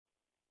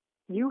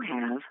You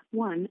have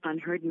one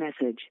unheard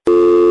message.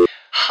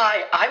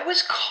 Hi, I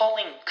was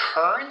calling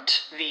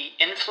Current, the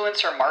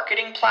influencer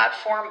marketing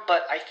platform,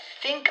 but I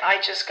think I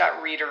just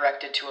got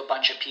redirected to a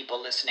bunch of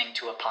people listening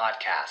to a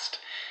podcast.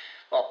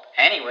 Well,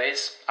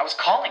 anyways, I was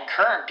calling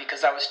Current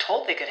because I was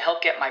told they could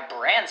help get my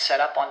brand set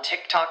up on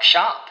TikTok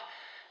Shop,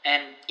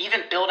 and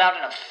even build out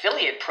an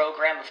affiliate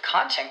program of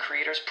content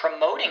creators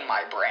promoting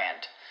my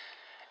brand,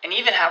 and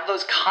even have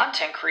those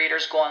content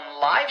creators go on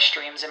live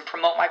streams and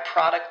promote my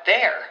product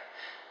there.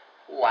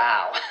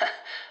 Wow,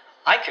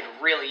 I could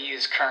really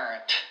use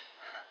Current.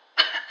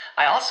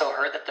 I also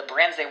heard that the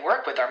brands they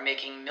work with are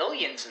making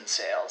millions in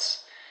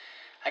sales.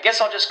 I guess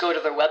I'll just go to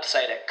their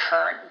website at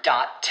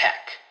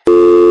current.tech.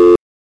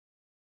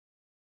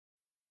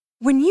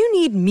 When you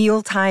need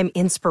mealtime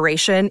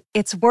inspiration,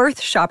 it's worth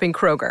shopping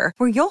Kroger,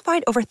 where you'll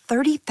find over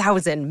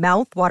 30,000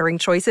 mouth-watering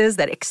choices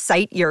that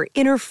excite your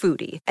inner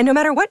foodie. And no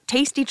matter what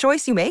tasty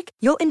choice you make,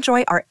 you'll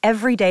enjoy our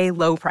everyday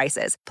low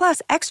prices,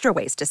 plus extra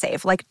ways to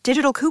save, like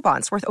digital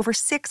coupons worth over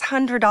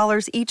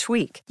 $600 each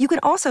week. You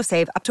can also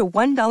save up to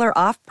 $1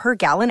 off per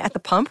gallon at the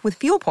pump with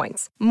fuel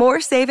points.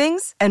 More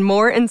savings and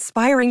more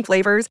inspiring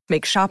flavors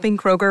make shopping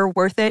Kroger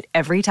worth it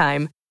every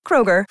time.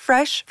 Kroger,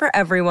 fresh for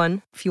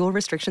everyone. Fuel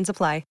restrictions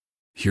apply.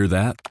 Hear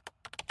that?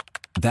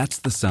 That's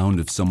the sound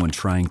of someone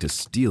trying to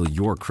steal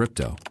your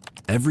crypto.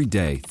 Every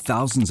day,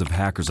 thousands of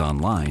hackers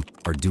online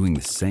are doing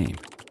the same.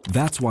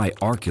 That's why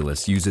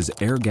Arculus uses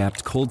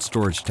air-gapped cold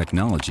storage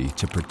technology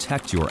to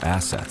protect your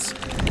assets.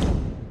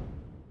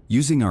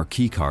 Using our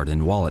keycard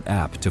and wallet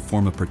app to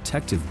form a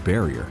protective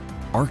barrier,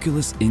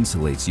 Arculus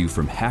insulates you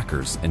from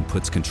hackers and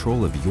puts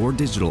control of your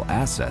digital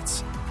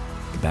assets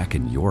back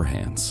in your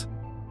hands.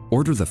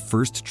 Order the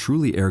first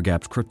truly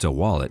air-gapped crypto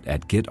wallet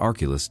at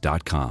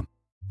getarculus.com.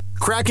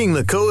 Cracking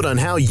the code on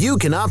how you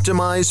can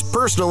optimize,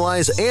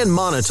 personalize, and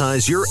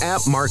monetize your app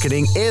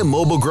marketing and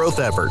mobile growth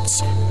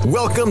efforts.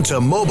 Welcome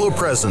to Mobile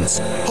Presence,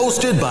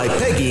 hosted by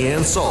Peggy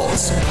Ann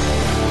Salz.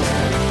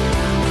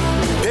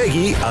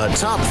 Peggy, a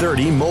top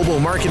 30 mobile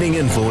marketing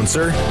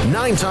influencer,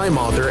 9-time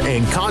author,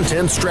 and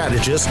content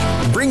strategist,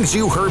 brings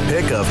you her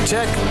pick of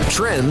tech,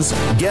 trends,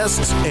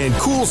 guests, and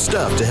cool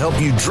stuff to help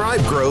you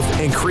drive growth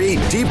and create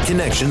deep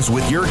connections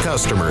with your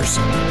customers.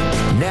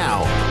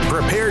 Now,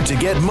 prepare to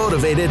get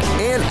motivated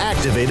and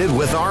activated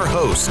with our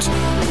host.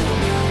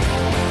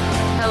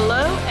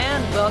 Hello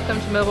and welcome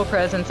to Mobile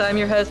Presence. I'm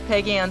your host,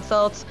 Peggy Ann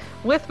Salz,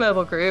 with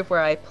Mobile Groove,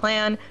 where I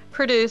plan,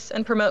 produce,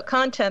 and promote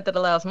content that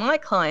allows my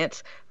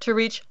clients to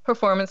reach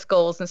performance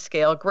goals and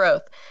scale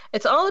growth.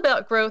 It's all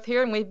about growth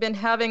here, and we've been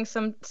having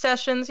some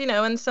sessions,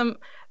 and some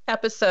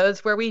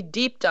episodes where we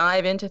deep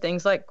dive into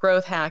things like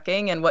growth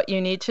hacking and what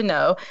you need to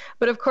know.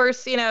 But of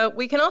course,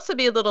 we can also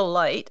be a little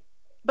light,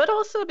 but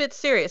also a bit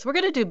serious. We're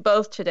going to do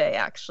both today,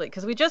 actually,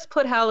 because we just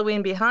put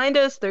Halloween behind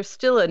us. There's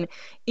still an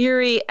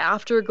eerie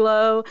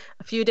afterglow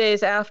a few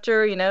days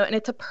after, and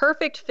it's a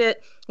perfect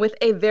fit with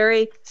a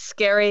very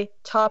scary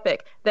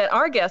topic that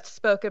our guest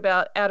spoke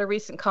about at a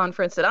recent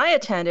conference that I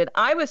attended.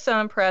 I was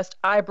so impressed,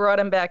 I brought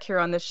him back here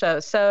on the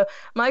show. So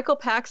Michael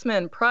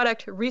Paxman,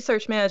 Product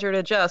Research Manager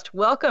at Just,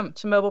 welcome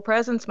to Mobile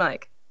Presence,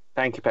 Mike.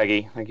 Thank you,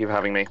 Peggy. Thank you for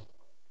having me.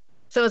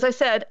 So as I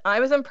said, I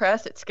was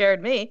impressed. It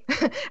scared me.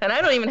 And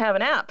I don't even have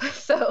an app.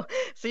 So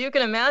you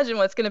can imagine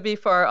what's going to be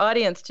for our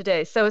audience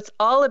today. So it's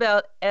all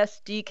about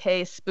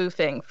SDK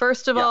spoofing.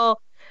 First of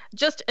all,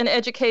 just an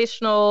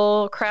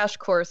educational crash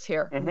course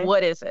here. Mm-hmm.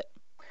 What is it?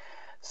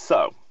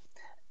 So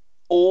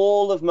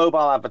all of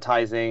mobile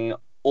advertising,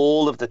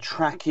 all of the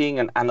tracking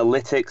and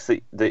analytics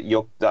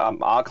that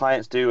our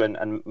clients do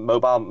and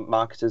mobile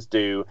marketers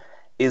do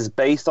is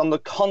based on the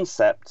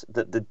concept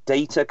that the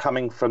data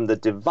coming from the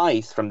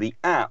device, from the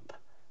app,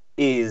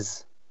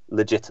 is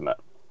legitimate.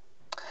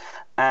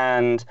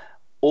 And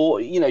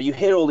you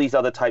hear all these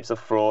other types of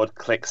fraud,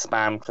 click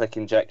spam, click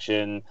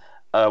injection,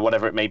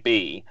 whatever it may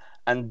be,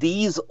 and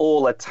these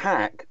all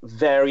attack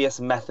various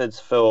methods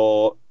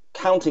for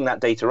counting that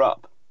data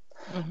up.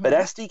 Mm-hmm. But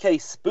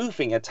SDK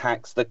spoofing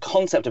attacks the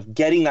concept of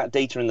getting that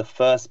data in the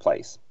first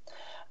place.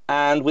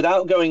 And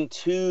without going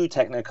too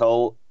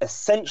technical,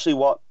 essentially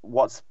what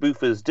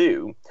spoofers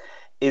do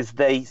is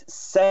they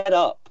set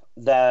up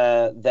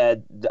a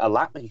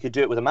lap, you could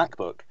do it with a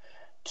MacBook,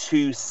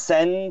 to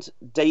send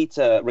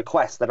data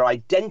requests that are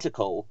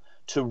identical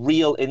to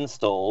real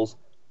installs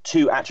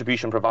to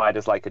attribution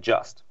providers like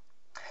Adjust.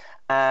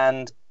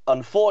 And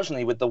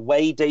unfortunately, with the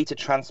way data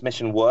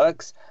transmission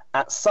works,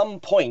 at some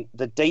point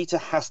the data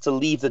has to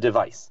leave the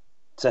device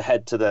to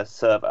head to the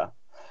server.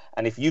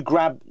 And if you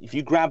grab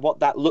what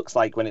that looks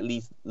like when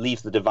it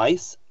leaves the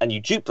device and you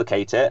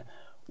duplicate it,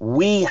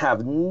 we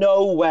have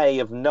no way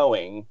of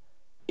knowing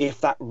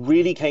if that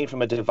really came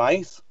from a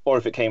device or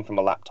if it came from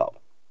a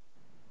laptop.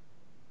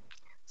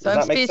 So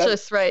I'm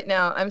speechless right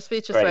now.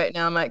 Right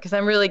now, Mike, because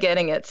I'm really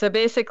getting it. So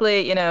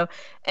basically,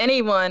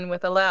 anyone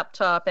with a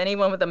laptop,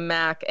 anyone with a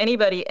Mac,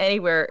 anybody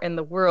anywhere in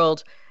the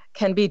world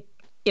can be,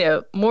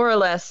 more or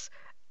less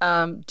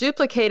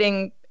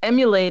duplicating,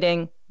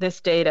 emulating this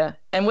data.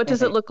 And what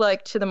does it look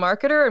like to the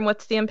marketer, and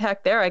what's the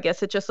impact there? I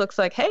guess it just looks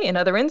like, hey,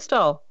 another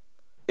install.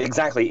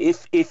 Exactly.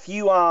 If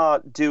you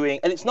are doing,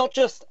 and it's not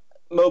just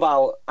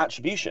mobile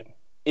attribution,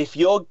 if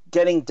you're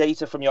getting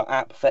data from your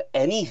app for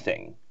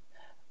anything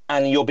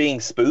and you're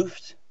being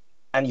spoofed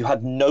and you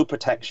had no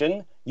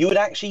protection, you would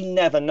actually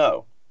never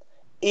know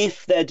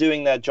if they're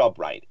doing their job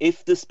right.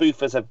 If the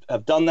spoofers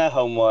have done their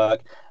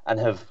homework and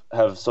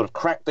have sort of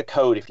cracked the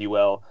code, if you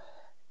will,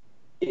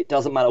 it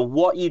doesn't matter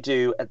what you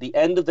do. At the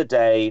end of the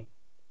day,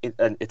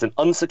 it's an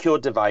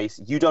unsecured device.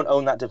 You don't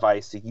own that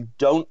device, so you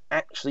don't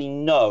actually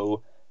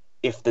know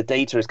if the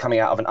data is coming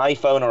out of an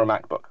iPhone or a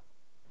MacBook.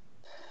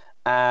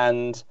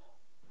 And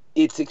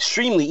it's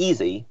extremely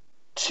easy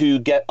to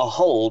get a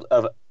hold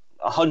of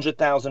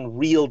 100,000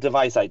 real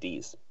device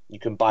IDs. You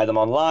can buy them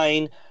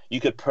online. You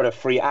could put a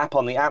free app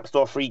on the App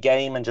Store, free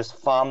game, and just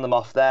farm them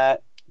off there.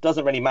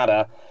 Doesn't really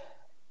matter.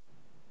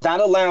 That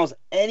allows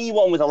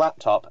anyone with a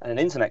laptop and an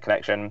internet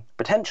connection,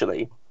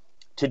 potentially,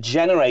 to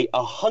generate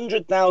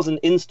 100,000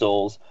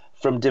 installs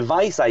from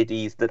device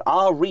IDs that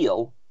are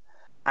real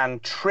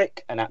and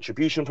trick an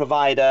attribution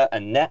provider, a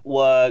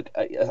network,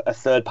 a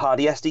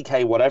third-party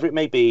SDK, whatever it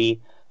may be,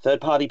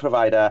 third-party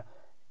provider,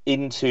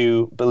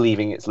 into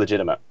believing it's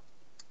legitimate.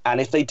 And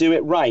if they do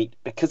it right,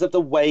 because of the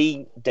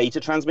way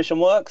data transmission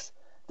works,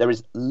 there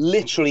is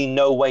literally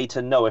no way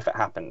to know if it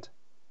happened.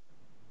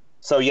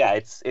 So yeah,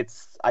 it's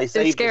I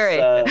saved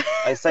scary.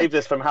 I saved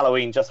this from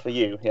Halloween just for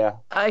you. Yeah.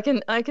 I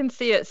can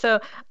see it. So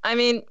I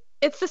mean,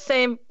 it's the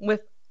same with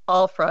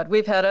all fraud.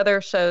 We've had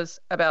other shows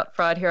about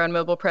fraud here on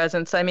Mobile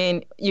Presence. I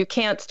mean, you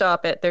can't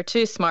stop it. They're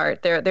too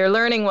smart. They're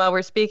learning while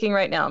we're speaking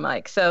right now,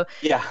 Mike. So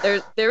yeah,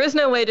 there is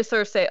no way to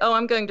sort of say, oh,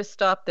 I'm going to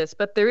stop this,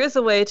 but there is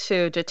a way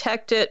to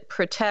detect it,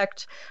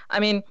 protect. I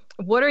mean,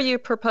 what are you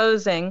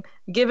proposing,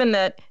 given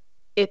that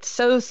it's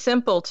so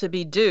simple to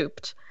be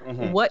duped?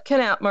 Mm-hmm. What can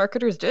app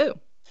marketers do?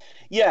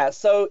 Yeah,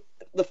 so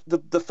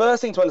the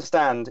first thing to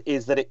understand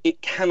is that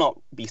it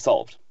cannot be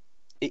solved.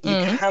 You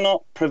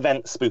cannot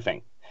prevent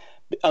spoofing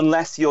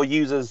unless your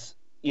users,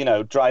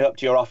 drive up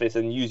to your office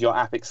and use your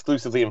app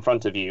exclusively in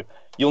front of you.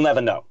 You'll never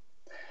know.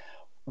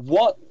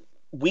 What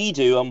we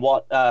do and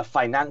what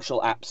financial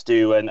apps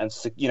do and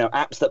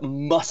apps that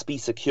must be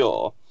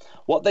secure,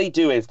 what they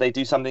do is they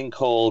use something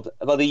called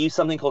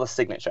a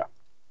signature.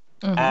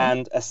 Mm-hmm.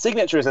 And a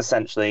signature is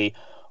essentially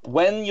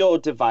when your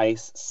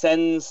device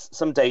sends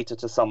some data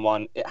to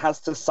someone, it has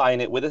to sign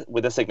it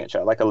with a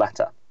signature, like a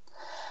letter.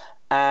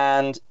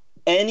 And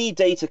any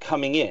data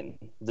coming in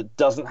that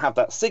doesn't have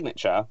that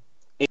signature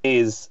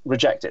is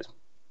rejected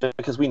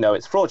because we know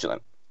it's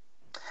fraudulent.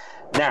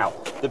 Now,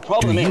 the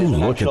problem is... Do you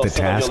look at the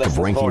task of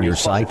ranking your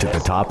site at the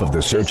top of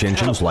the search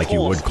engines like you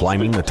would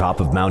climbing the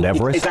top of Mount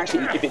Everest?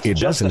 It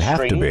doesn't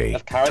have to be.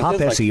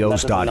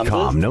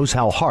 TopSEOs.com knows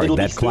how hard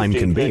that climb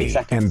can be,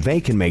 and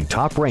they can make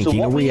top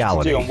ranking a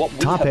reality.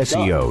 Top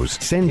SEOs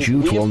sends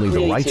you to only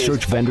the right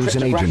search vendors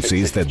and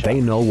agencies that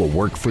they know will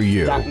work for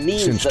you.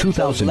 Since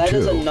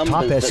 2002,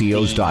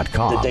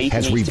 TopSEOs.com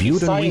has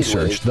reviewed and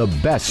researched the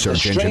best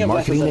search engine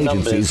marketing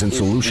agencies and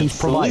solutions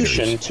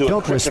providers.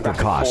 Don't risk the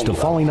cost of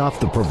falling off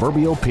the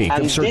proverbial peak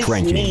of search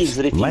rankings.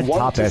 Let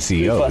Top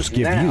SEOs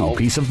give you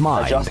peace of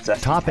mind.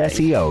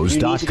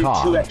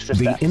 TopSEOs.com,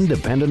 the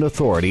independent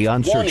authority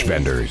on search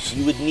vendors.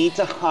 You would need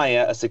to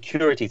hire a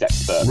securities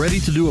expert.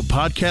 Ready to do a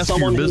podcast for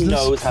your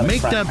business?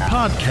 Make that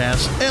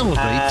podcast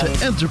elevate to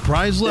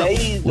enterprise level.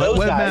 Let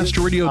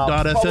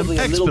WebmasterRadio.fm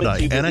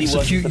expedite and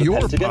execute your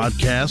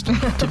podcast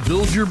to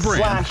build your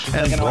brand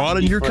and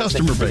broaden your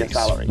customer base.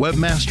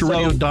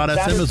 WebmasterRadio.fm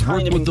has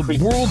worked with the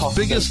world's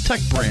biggest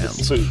tech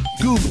brands,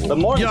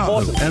 Google,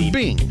 Yahoo, and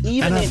Bing,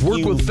 and have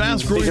worked with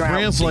fast-growing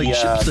brands like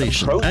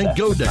ShipStation and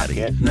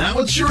GoDaddy. Now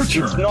it's your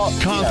turn.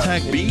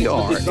 Contact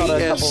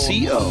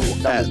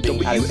BRASCO at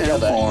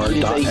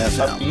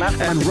WMR.FM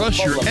and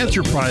rush your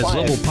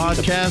enterprise-level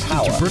podcast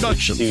into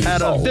production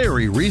at a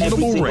very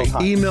reasonable rate.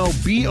 Email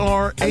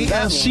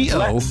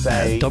BRASCO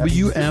at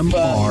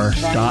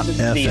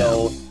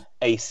WMR.FM.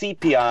 A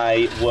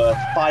CPI worth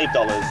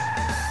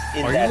 $5.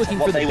 Are you looking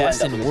for the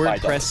best in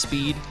WordPress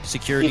speed,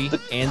 security,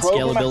 and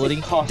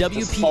scalability?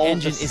 WP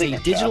Engine is a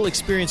digital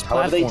experience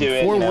platform for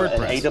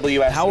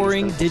WordPress,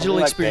 powering digital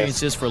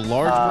experiences for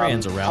large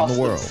brands around the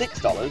world.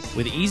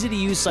 With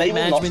easy-to-use site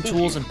management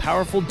tools and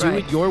powerful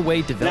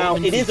do-it-your-way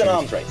development features,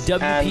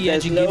 WP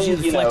Engine gives you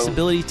the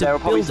flexibility to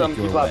build it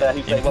your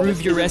way,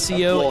 improve your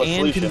SEO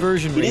and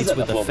conversion rates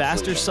with a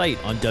faster site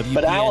on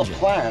WP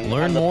Engine.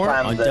 Learn more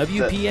on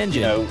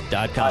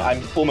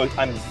WPEngine.com.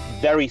 I'm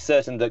very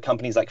certain that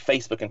companies like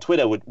Facebook and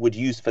Twitter would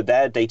use for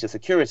their data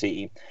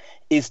security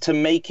is to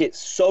make it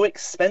so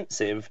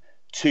expensive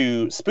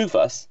to spoof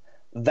us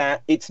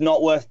that it's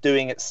not worth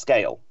doing at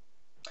scale.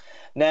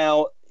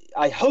 Now,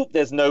 I hope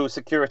there's no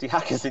security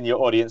hackers in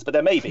your audience, but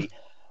there may be.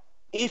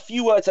 If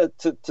you were to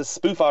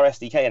spoof our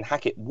SDK and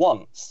hack it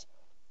once,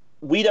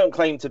 we don't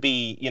claim to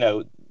be,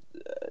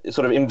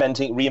 sort of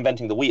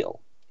reinventing the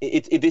wheel.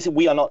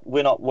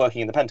 We're not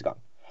working in the Pentagon.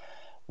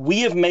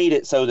 We have made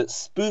it so that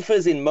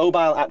spoofers in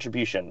mobile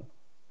attribution,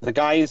 the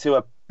guys who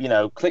are,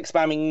 click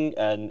spamming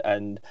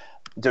and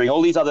doing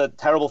all these other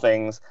terrible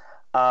things,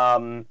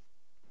 we're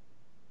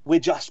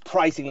just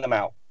pricing them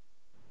out.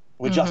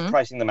 We're just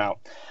pricing them out.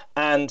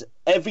 And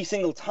every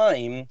single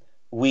time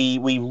we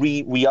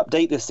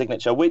update this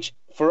signature, which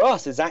for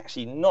us is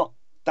actually not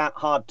that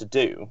hard to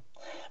do,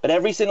 but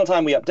every single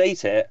time we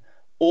update it,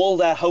 all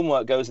their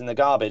homework goes in the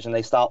garbage and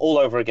they start all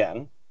over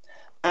again,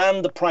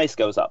 and the price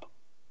goes up,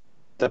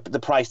 the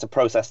price to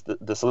process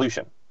the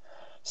solution.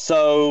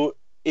 So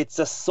it's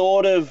a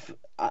sort of,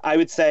 I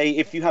would say,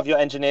 if you have your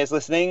engineers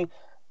listening,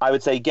 I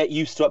would say get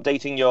used to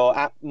updating your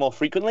app more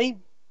frequently,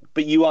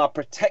 but you are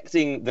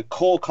protecting the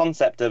core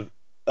concept of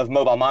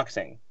mobile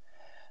marketing.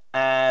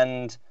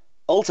 And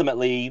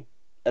ultimately,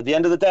 at the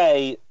end of the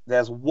day,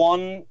 there's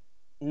one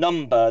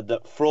number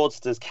that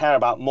fraudsters care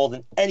about more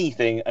than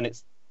anything, and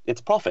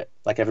it's profit,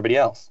 like everybody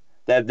else.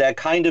 They're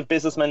kind of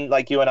businessmen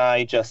like you and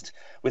I, just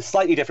with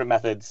slightly different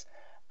methods.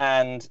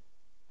 And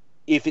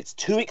if it's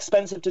too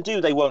expensive to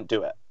do, they won't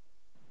do it.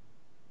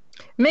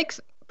 Makes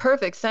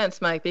perfect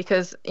sense, Mike,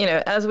 because,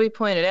 as we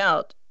pointed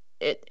out,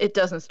 it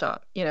doesn't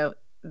stop.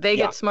 They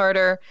get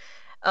smarter.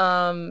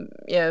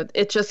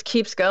 It just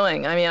keeps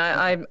going. I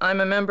mean, I'm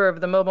a member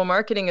of the Mobile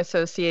Marketing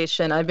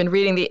Association. I've been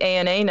reading the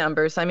ANA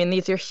numbers. I mean,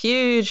 these are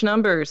huge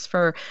numbers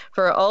for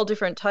all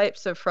different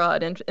types of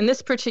fraud. And in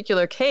this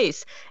particular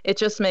case, it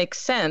just makes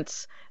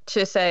sense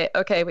to say,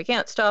 okay, we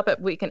can't stop it.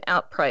 We can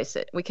outprice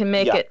it. We can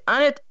make it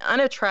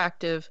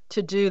unattractive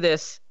to do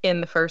this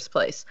in the first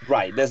place.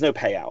 Right. There's no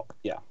payout.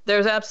 Yeah.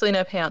 There's absolutely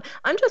no payout.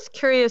 I'm just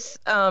curious,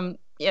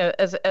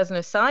 as an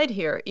aside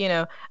here,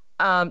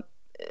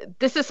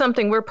 this is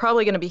something we're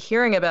probably going to be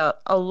hearing about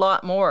a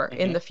lot more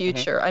in the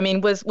future. I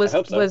mean,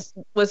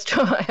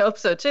 I hope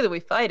so too, that we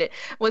fight it.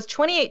 Was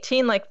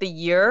 2018 like the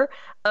year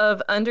of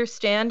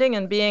understanding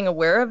and being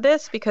aware of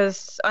this?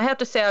 Because I have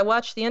to say, I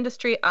watched the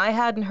industry. I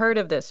hadn't heard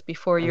of this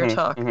before your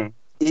talk.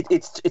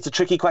 It's a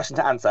tricky question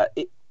to answer.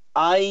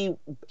 I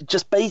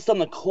just based on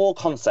the core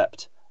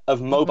concept of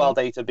mobile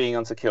data being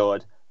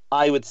unsecured,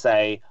 I would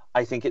say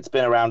I think it's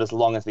been around as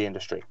long as the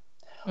industry.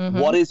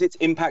 What is its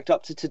impact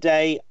up to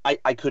today?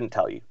 I couldn't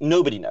tell you.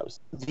 Nobody knows.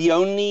 The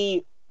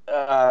only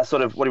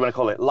sort of, what do you want to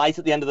call it, light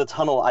at the end of the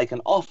tunnel I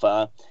can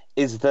offer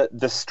is that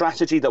the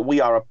strategy that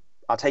we are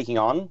taking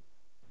on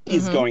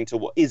is going to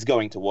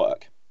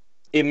work.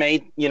 It may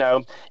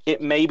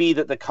be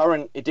that the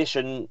current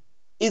edition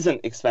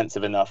isn't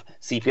expensive enough.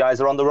 CPIs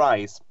are on the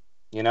rise.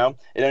 It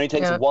only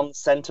takes 1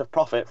 cent of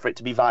profit for it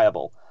to be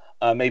viable.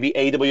 Maybe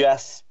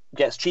AWS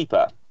gets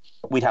cheaper.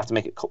 We'd have to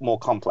make it more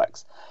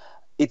complex.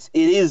 It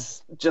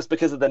is just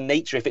because of the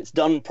nature. If it's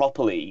done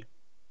properly,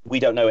 we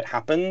don't know it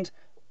happened.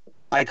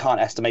 I can't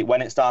estimate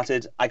when it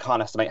started. I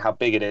can't estimate how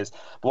big it is.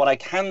 But what I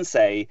can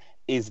say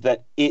is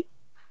that it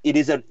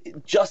is the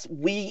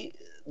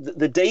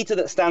data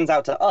that stands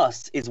out to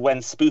us is when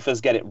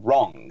spoofers get it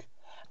wrong,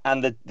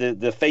 and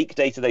the fake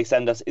data they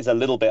send us is a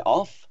little bit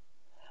off,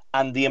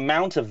 and the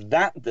amount of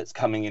that's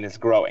coming in is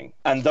growing.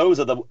 And those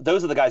are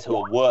the guys who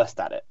are worst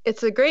at it.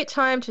 It's a great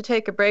time to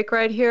take a break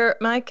right here,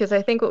 Mike, because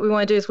I think what we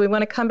want to do is we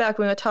want to come back.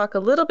 We want to talk a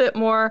little bit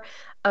more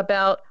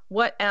about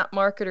what app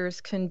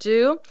marketers can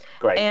do.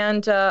 Great.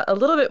 And a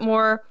little bit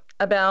more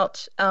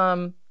about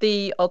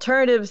the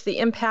alternatives, the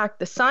impact,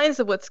 the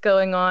signs of what's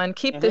going on.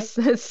 Keep this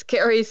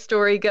scary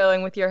story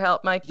going with your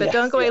help, Mike. But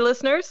don't go away,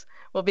 listeners.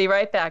 We'll be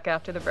right back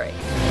after the break.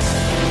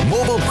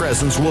 Mobile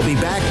Presence will be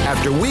back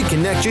after we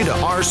connect you to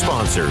our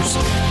sponsors.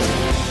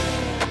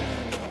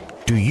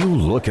 Do you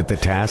look at the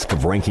task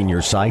of ranking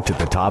your site at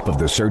the top of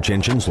the search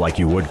engines like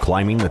you would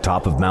climbing the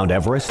top of Mount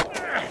Everest?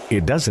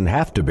 It doesn't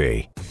have to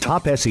be.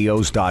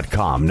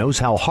 TopSEOs.com knows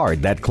how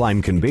hard that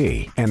climb can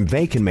be, and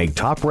they can make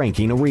top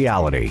ranking a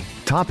reality.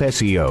 Top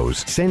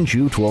SEOs sends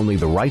you to only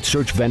the right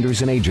search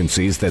vendors and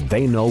agencies that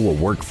they know will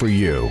work for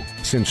you.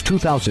 Since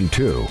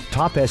 2002,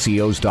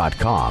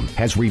 TopSEOs.com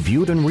has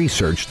reviewed and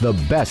researched the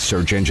best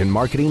search engine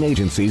marketing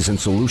agencies and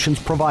solutions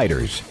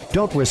providers.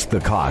 Don't risk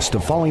the cost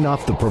of falling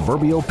off the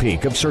proverbial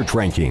peak of search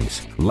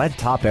rankings. Let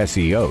Top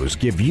SEOs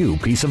give you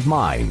peace of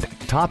mind.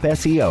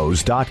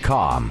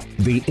 TopSEOs.com,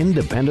 the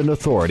independent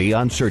authority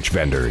on search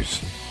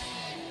vendors.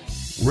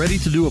 Ready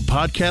to do a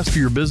podcast for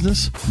your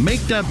business?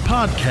 Make that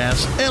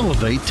podcast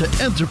elevate to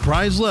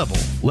enterprise level.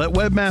 Let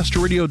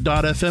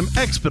webmasterradio.fm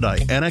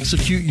expedite and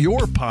execute your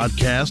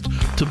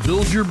podcast to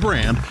build your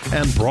brand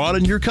and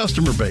broaden your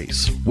customer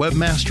base.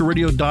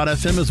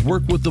 Webmasterradio.fm has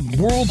worked with the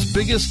world's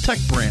biggest tech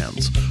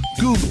brands,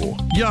 Google,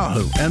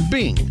 Yahoo, and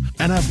Bing,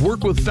 and have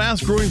worked with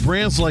fast-growing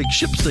brands like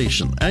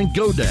ShipStation and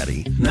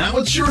GoDaddy. Now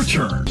it's your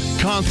turn.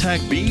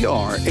 Contact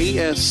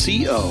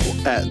BRASCO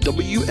at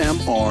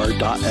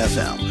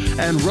WMR.fm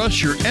and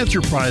rush your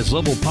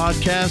enterprise-level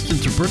podcast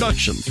into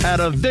production at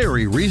a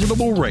very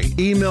reasonable rate.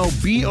 Email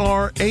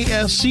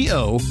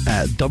BRASCO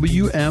at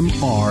WMR.fm.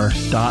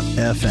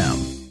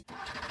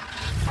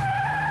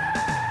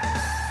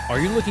 Are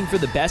you looking for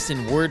the best in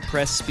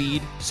WordPress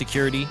speed,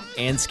 security,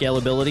 and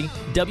scalability?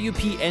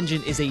 WP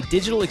Engine is a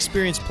digital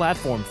experience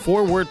platform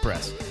for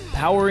WordPress,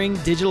 powering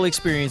digital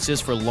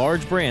experiences for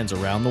large brands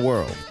around the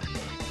world.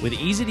 With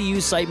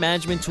easy-to-use site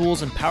management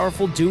tools and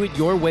powerful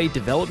do-it-your-way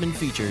development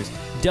features,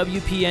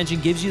 WP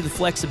Engine gives you the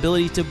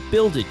flexibility to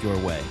build it your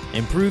way.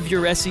 Improve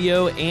your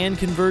SEO and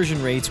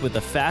conversion rates with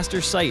a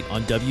faster site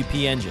on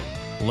WP Engine.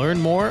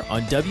 Learn more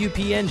on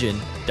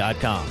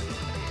WPEngine.com.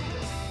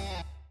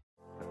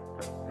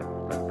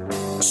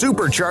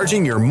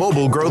 Supercharging your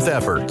mobile growth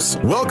efforts.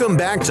 Welcome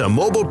back to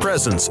Mobile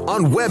Presence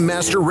on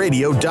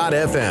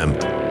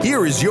WebmasterRadio.fm.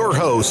 Here is your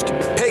host,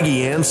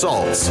 Peggy Ann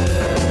Salz.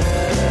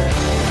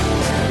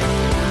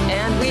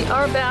 We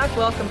are back.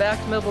 Welcome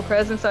back to Mobile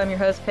Presence. I'm your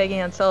host, Peggy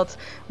Ann Salz,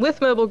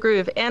 with Mobile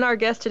Groove, and our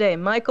guest today,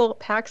 Michael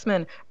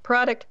Paxman,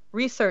 Product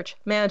Research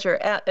Manager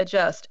at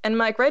Adjust. And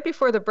Mike, right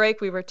before the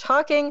break, we were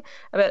talking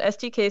about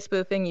SDK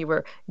spoofing. You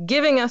were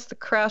giving us the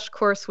crash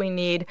course we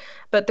need.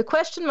 But the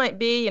question might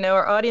be,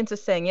 our audience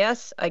is saying,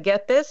 yes, I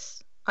get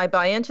this. I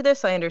buy into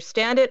this. I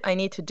understand it. I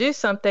need to do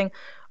something.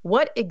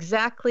 What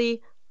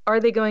exactly are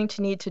they going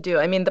to need to do?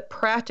 I mean, the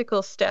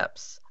practical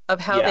steps of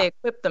how they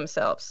equip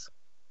themselves.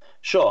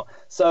 Sure.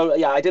 So,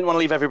 I didn't want to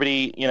leave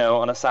everybody,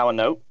 on a sour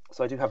note.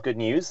 So I do have good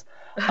news.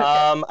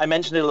 I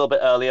mentioned it a little bit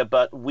earlier,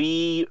 but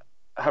we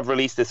have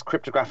released this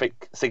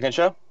cryptographic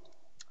signature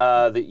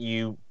that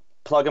you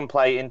plug and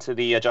play into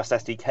the Adjust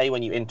SDK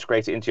when you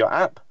integrate it into your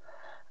app.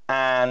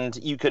 And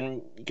you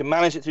can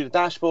manage it through the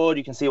dashboard.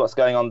 You can see what's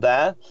going on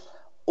there.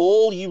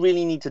 All you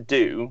really need to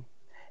do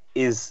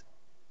is,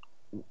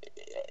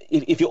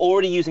 if you're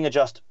already using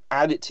Adjust,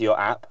 add it to your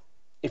app.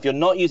 If you're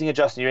not using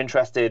Adjust and you're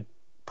interested,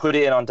 put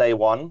it in on day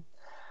one.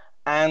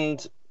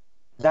 And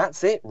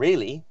that's it,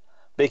 really,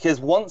 because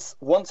once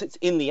it's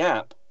in the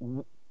app,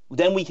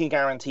 then we can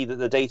guarantee that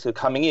the data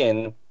coming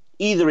in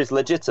either is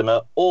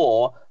legitimate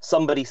or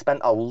somebody spent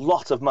a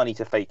lot of money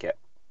to fake it.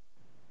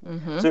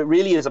 Mm-hmm. So it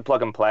really is a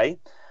plug and play.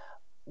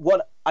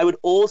 What I would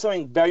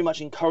also very much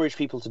encourage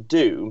people to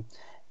do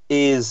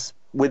is,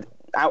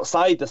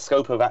 outside the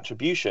scope of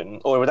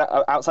attribution or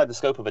outside the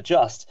scope of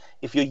Adjust,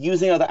 if you're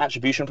using another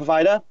attribution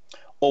provider,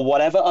 or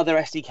whatever other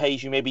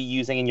SDKs you may be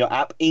using in your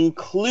app,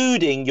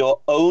 including your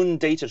own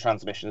data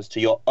transmissions to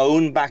your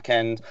own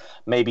backend,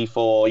 maybe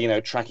for,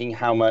 tracking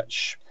how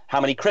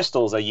many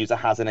crystals a user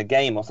has in a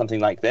game or something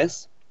like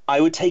this,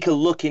 I would take a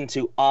look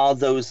into, are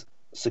those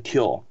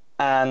secure?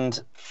 And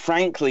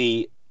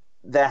frankly,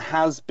 there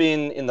has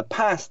been in the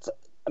past,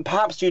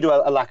 perhaps due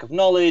to a lack of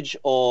knowledge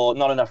or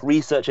not enough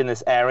research in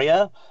this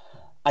area,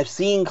 I've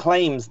seen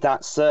claims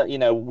that,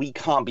 we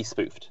can't be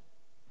spoofed.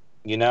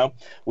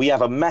 We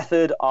have a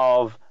method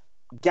of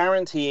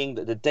guaranteeing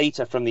that the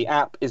data from the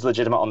app is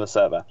legitimate on the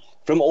server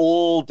from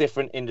all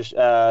different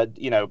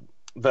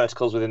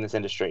verticals within this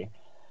industry.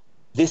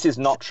 This is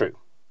not true.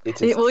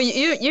 Well,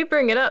 you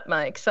bring it up,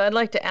 Mike, so I'd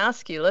like to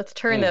ask you, let's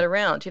turn that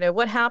around.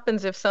 What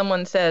happens if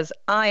someone says,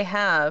 I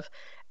have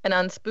an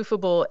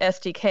unspoofable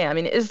SDK? I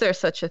mean, is there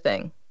such a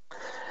thing?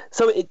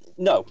 So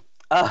no.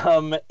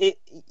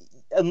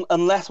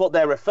 Unless what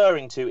they're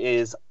referring to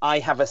is, I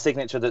have a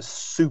signature that's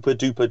super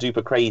duper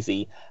duper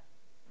crazy,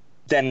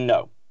 then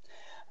no.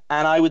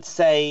 And I would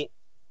say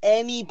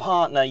any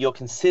partner you're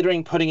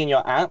considering putting in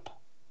your app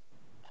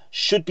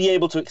should be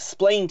able to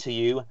explain to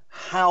you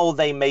how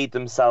they made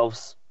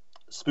themselves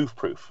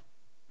spoof-proof.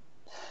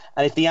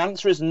 And if the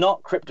answer is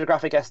not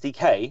cryptographic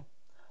SDK,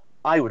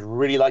 I would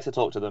really like to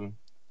talk to them,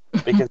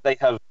 because they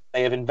have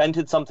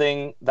invented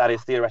something that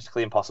is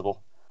theoretically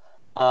impossible.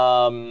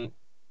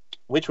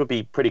 Which would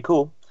be pretty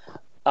cool.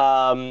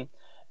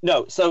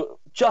 No, so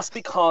just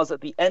because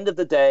at the end of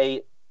the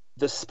day,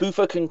 the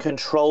spoofer can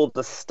control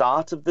the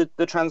start of the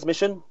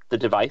transmission, the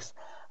device,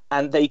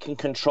 and they can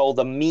control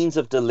the means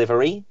of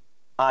delivery,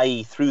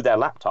 i.e. through their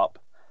laptop,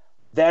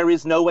 there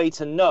is no way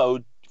to know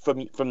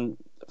from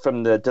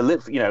the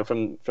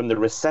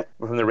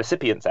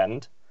recipient's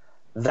end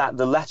that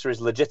the letter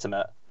is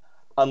legitimate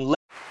unless.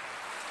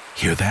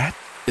 Hear that?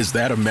 Is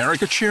that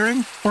America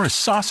cheering or a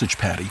sausage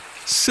patty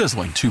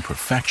sizzling to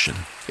perfection?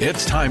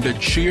 It's time to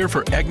cheer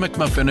for Egg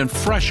McMuffin and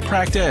fresh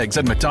cracked eggs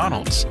at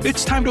McDonald's.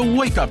 It's time to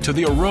wake up to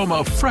the aroma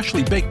of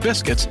freshly baked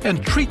biscuits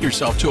and treat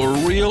yourself to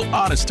a real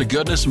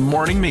honest-to-goodness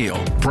morning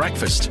meal.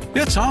 Breakfast,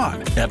 it's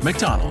on at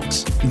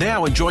McDonald's.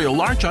 Now enjoy a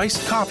large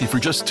iced coffee for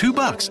just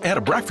 $2 and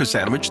a breakfast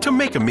sandwich to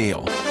make a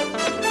meal.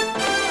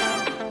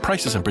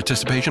 Prices and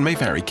participation may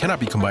vary. Cannot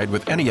be combined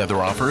with any other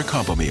offer or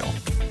combo meal.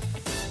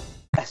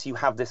 Yes, you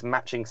have this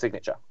matching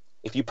signature.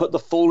 If you put the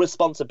full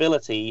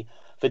responsibility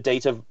for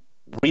data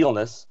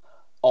realness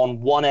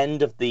on one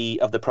end of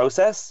the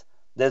process,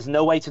 there's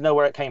no way to know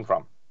where it came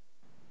from.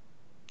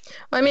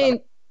 I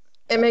mean,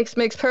 it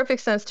makes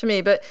perfect sense to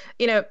me, but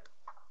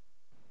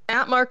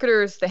app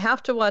marketers, they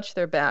have to watch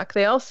their back.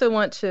 They also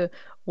want to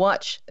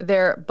watch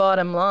their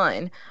bottom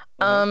line.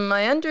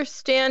 I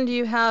understand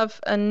you have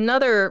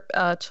another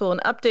tool,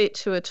 an update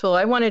to a tool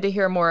I wanted to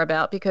hear more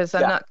about, because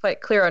I'm not quite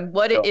clear on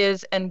what it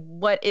is and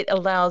what it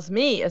allows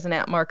me as an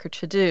app marketer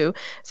to do.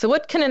 So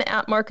what can an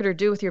app marketer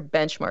do with your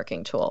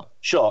benchmarking tool?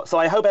 Sure. So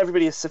I hope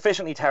everybody is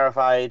sufficiently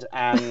terrified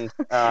and...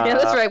 yeah,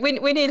 that's right. We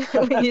need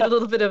a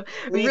little bit of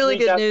really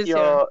good news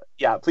here.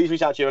 Yeah, please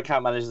reach out to your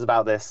account managers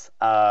about this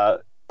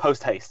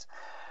post-haste.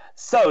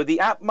 So the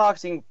app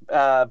marketing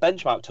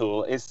benchmark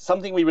tool is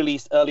something we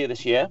released earlier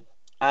this year.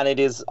 and it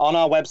is on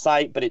our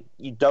website, but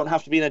you don't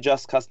have to be an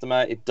Adjust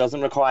customer. It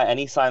doesn't require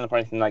any sign-up or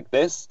anything like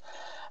this.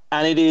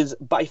 And it is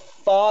by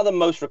far the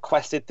most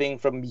requested thing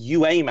from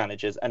UA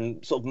managers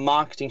and sort of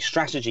marketing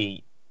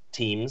strategy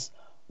teams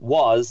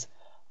was,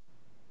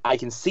 I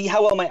can see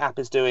how well my app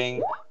is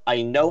doing.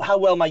 I know how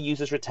well my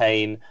users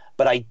retain,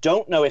 but I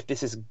don't know if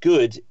this is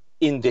good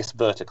in this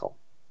vertical,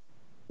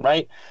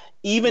 right?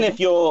 Even if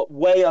you're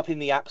way up in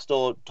the App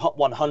Store top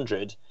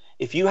 100,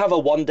 if you have a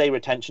one-day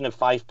retention of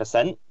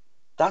 5%,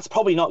 that's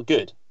probably not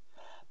good.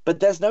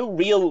 But there's no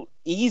real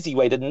easy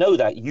way to know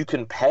that. You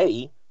can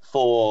pay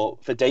for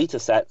data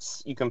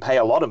sets. You can pay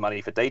a lot of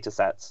money for data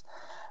sets.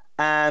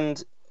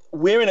 And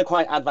we're in a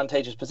quite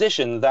advantageous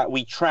position that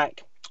we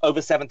track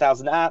over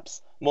 7,000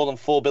 apps, more than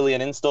 4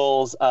 billion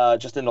installs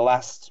just in the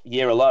last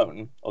year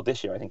alone, or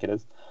this year, I think it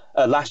is.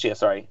 Last year,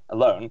 sorry,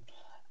 alone.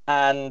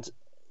 And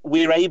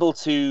we're able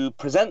to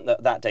present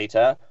that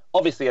data,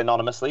 obviously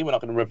anonymously. We're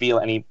not going to reveal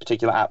any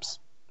particular app's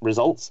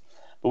results,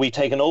 but we've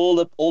taken all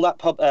that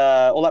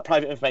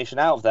private information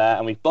out of there,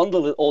 and we've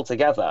bundled it all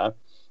together,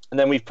 and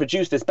then we've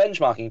produced this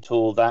benchmarking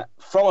tool that,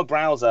 from a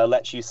browser,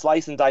 lets you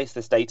slice and dice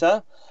this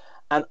data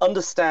and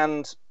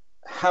understand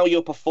how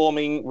you're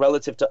performing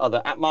relative to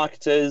other app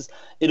marketers.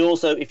 It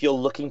also, if you're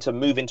looking to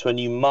move into a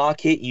new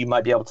market, you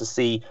might be able to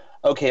see,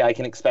 okay, I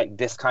can expect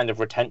this kind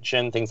of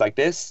retention, things like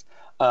this.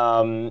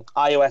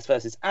 iOS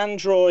versus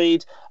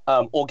Android,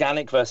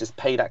 organic versus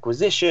paid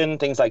acquisition,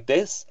 things like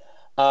this.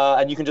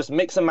 And you can just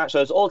mix and match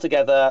those all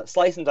together,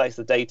 slice and dice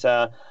the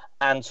data,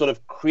 and sort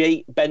of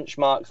create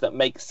benchmarks that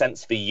make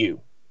sense for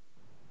you.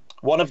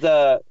 I was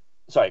going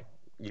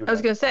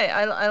to say,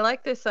 I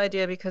like this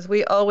idea because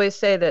we always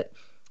say that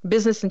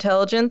business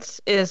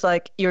intelligence is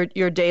like your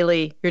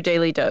daily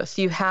dose.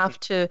 You have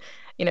to,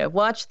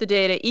 watch the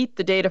data, eat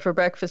the data for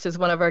breakfast, as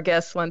one of our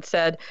guests once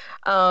said,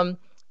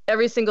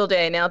 every single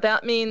day. Now,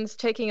 that means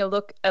taking a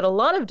look at a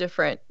lot of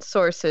different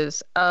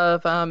sources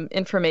of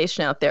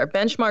information out there.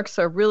 Benchmarks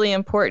are really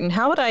important.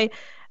 How would I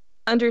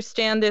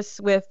understand this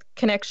with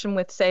connection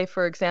with, say,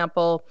 for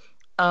example,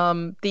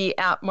 the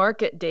app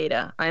market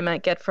data I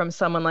might get from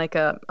someone like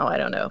a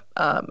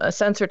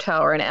Sensor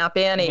Tower, an App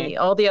Annie,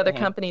 all the other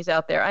companies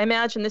out there? I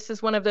imagine this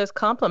is one of those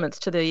complements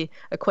to the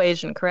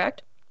equation,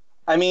 correct?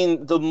 I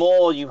mean, the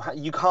more you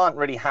can't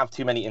really have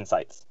too many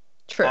insights.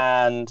 True.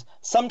 And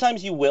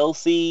sometimes you will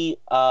see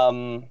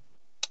benchmarks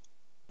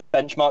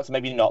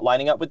maybe not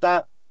lining up with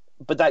that,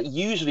 but that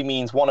usually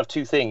means one of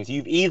two things.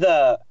 You've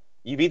either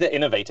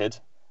innovated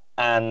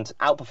and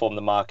outperformed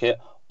the market,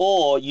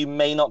 or you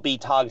may not be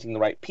targeting the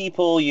right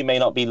people, you may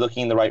not be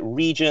looking in the right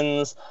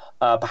regions,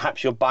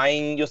 perhaps you're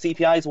buying your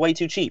CPIs way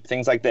too cheap,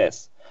 things like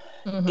this.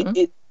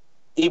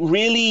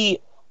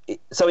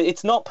 So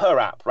it's not per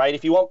app, right?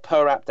 If you want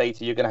per app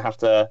data, you're going to have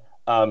to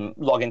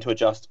log into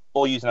Adjust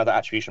or use another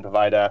attribution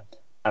provider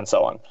and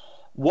so on.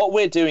 What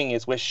we're doing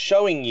is we're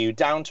showing you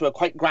down to a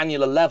quite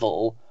granular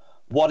level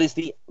what is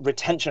the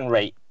retention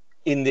rate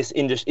in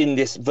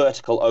this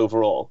vertical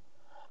overall.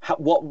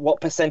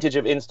 What percentage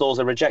of installs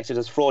are rejected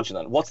as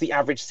fraudulent? What's the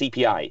average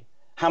CPI?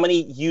 How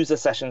many user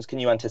sessions can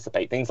you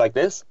anticipate? Things like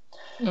this.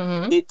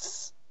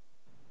 It's,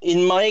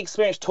 in my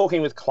experience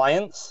talking with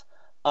clients,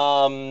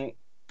 it's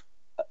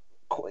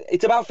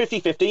about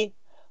 50-50.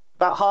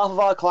 About half of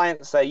our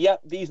clients say,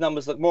 yep, these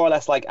numbers look more or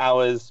less like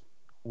ours.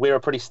 We're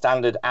a pretty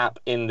standard app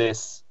in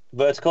this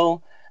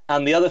vertical.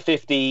 And the other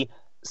 50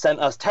 sent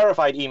us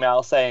terrified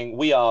emails saying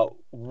we are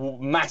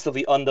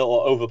massively under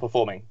or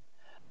overperforming.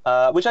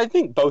 Which I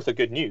think both are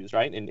good news,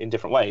 right? In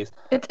different ways.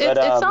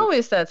 It's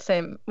always that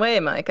same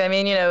way, Mike. I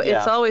mean,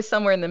 it's always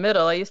somewhere in the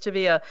middle. I used to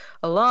be a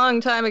long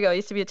time ago, I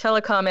used to be a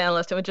telecom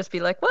analyst and would just be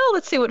like, well,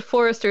 let's see what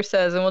Forrester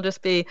says. And we'll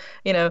just be,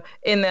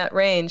 in that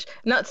range.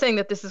 Not saying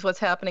that this is what's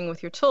happening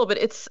with your tool, but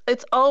it's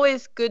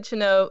always good to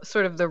know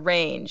sort of the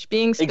range.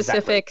 Being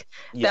specific,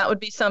 that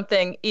would be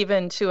something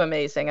even too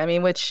amazing. I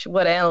mean,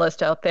 what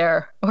analyst out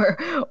there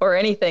or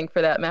anything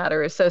for that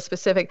matter is so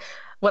specific.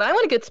 What I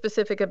want to get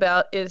specific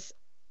about is,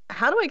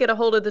 how do I get a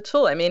hold of the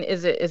tool? I mean,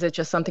 is it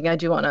just something I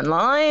do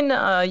online?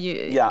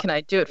 Can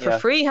I do it for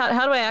free? How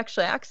do I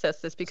actually access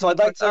this? Because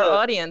our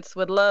audience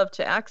would love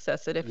to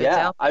access it if it's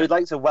out there. I would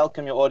like to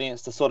welcome your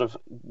audience to sort of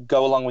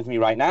go along with me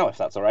right now, if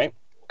that's all right.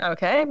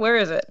 Okay, where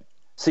is it?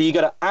 So you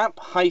go to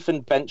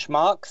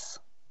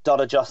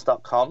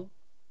app-benchmarks.adjust.com.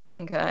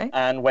 Okay.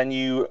 And when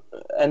you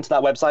enter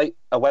that website,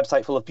 a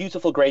website full of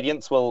beautiful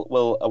gradients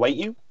will await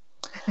you.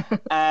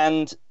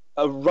 And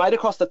right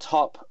across the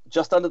top,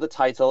 just under the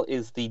title,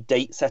 is the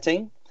date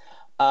setting.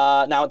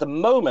 Now, at the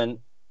moment,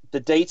 the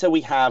data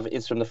we have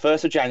is from the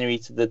 1st of January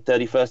to the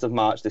 31st of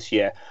March this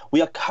year.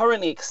 We are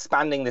currently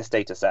expanding this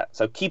data set,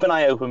 so keep an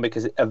eye open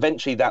because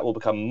eventually that will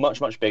become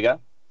much, much bigger.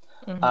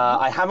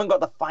 I haven't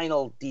got the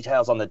final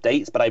details on the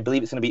dates, but I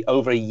believe it's going to be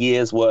over a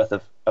year's worth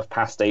of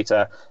past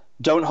data.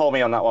 Don't hold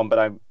me on that one,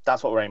 but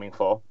that's what we're aiming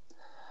for.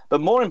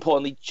 But more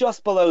importantly,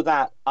 just below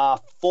that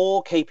are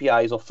 4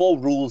 KPIs or 4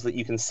 rules that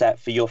you can set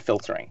for your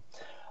filtering.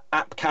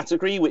 App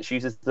category, which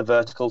uses the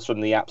verticals from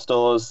the app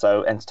stores,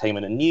 so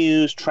entertainment and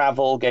news,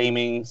 travel,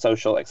 gaming,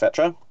 social,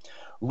 etc.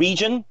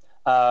 Region,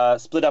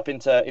 split up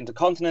into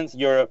continents: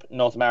 Europe,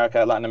 North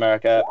America, Latin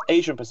America,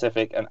 Asia and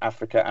Pacific, and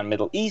Africa and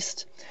Middle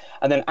East.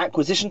 And then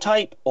acquisition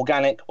type,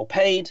 organic or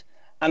paid.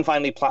 And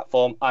finally,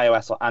 platform,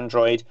 iOS or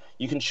Android.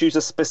 You can choose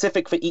a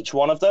specific for each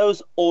one of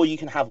those, or you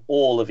can have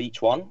all of each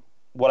one,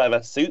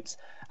 whatever suits.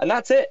 And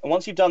that's it. And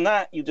once you've done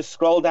that, you just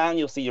scroll down,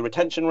 you'll see your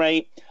retention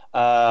rate.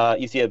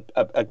 You see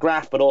a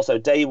graph, but also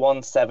day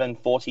 1, 7,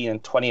 14,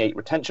 and 28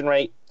 retention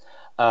rate,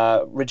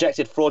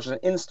 rejected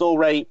fraudulent install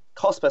rate,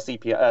 cost per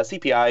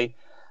CPI,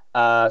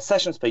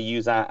 sessions per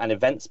user, and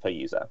events per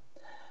user.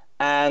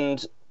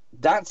 And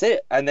that's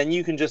it. And then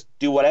you can just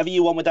do whatever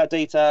you want with that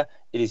data.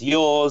 It is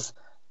yours.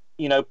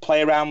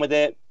 Play around with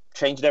it,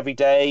 change it every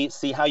day,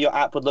 see how your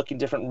app would look in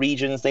different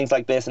regions, things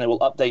like this, and it will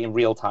update in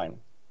real time.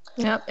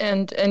 Yeah,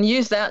 and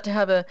use that to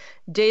have a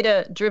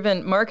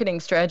data-driven marketing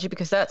strategy,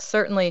 because that's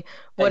certainly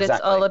what it's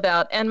all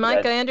about. And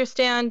Mike, I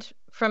understand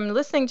from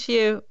listening to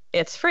you,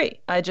 it's free.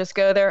 I just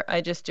go there,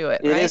 I just do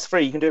it, right? It is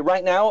free. You can do it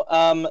right now.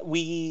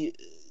 We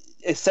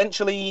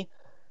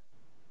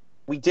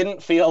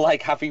didn't feel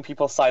like having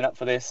people sign up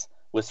for this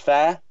was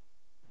fair,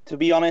 to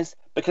be honest,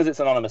 because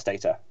it's anonymous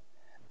data.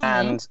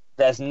 And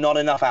there's not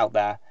enough out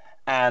there.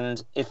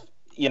 And if,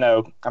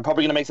 I'm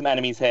probably going to make some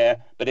enemies here,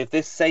 but if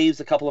this saves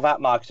a couple of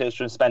app marketers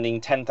from spending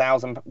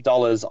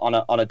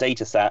 $10,000 on a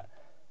data set,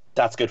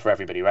 that's good for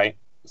everybody, right?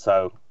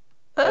 So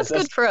that's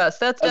good for us.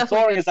 That's definitely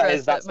as boring as that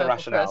is. That's the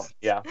rationale.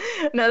 Yeah.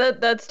 No,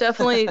 that's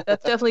definitely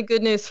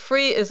good news.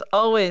 Free is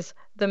always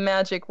the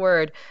magic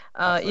word,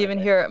 even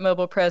here at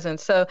Mobile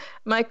Presence. So,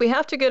 Mike, we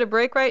have to get a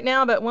break right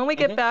now, but when we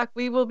get back,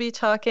 we will be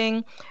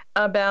talking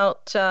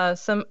about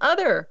some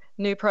other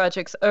new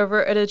projects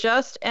over at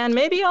Adjust, and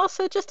maybe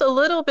also just a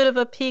little bit of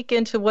a peek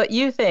into what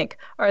you think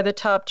are the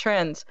top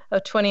trends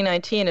of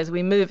 2019 as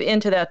we move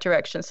into that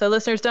direction. So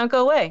listeners, don't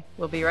go away.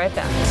 We'll be right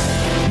back.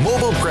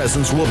 Mobile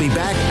Presence will be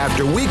back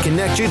after we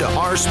connect you to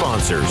our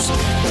sponsors.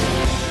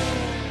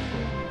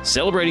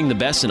 Celebrating the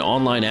best in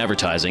online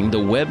advertising, the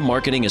Web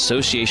Marketing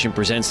Association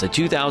presents the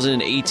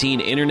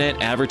 2018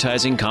 Internet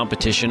Advertising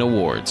Competition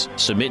Awards.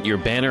 Submit your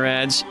banner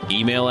ads,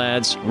 email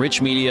ads, rich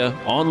media,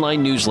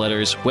 online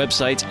newsletters,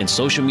 websites, and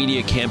social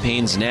media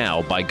campaigns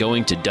now by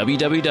going to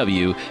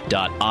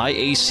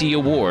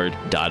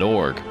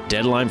www.iacaward.org.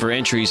 Deadline for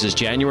entries is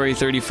January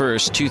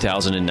 31st,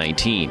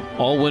 2019.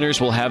 All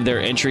winners will have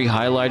their entry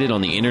highlighted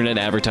on the Internet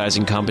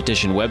Advertising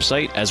Competition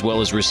website, as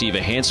well as receive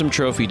a handsome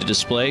trophy to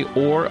display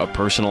or a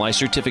personalized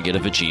certificate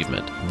of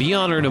achievement. Be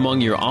honored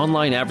among your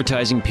online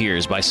advertising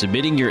peers by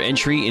submitting your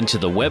entry into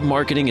the Web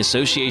Marketing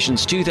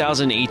Association's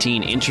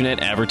 2018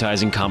 Internet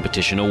Advertising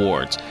Competition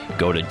Awards.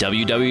 Go to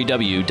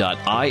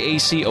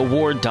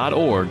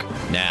www.iacaward.org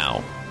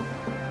now.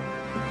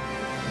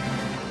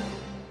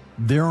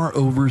 There are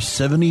over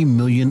 70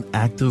 million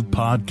active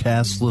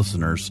podcast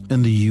listeners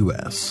in the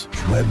U.S.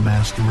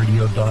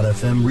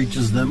 Webmasterradio.fm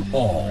reaches them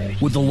all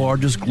with the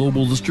largest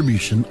global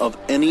distribution of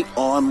any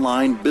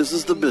online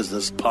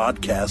business-to-business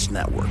podcast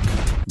network.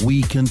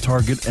 We can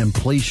target and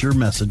place your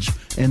message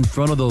in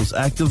front of those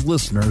active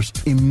listeners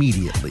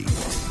immediately.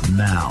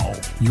 Now,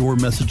 your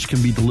message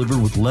can be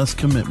delivered with less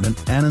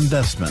commitment and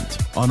investment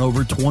on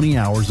over 20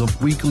 hours of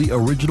weekly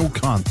original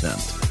content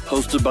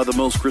hosted by the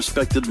most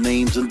respected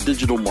names in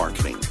digital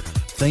marketing,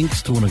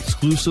 thanks to an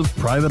exclusive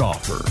private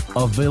offer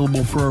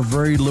available for a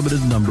very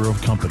limited number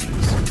of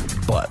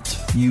companies. But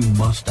you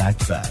must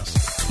act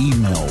fast.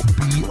 Email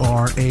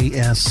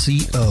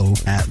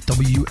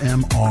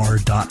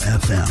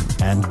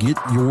brasco@wmr.fm and get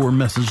your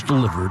message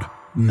delivered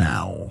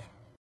now.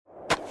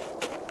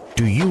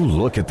 Do you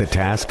look at the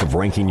task of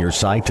ranking your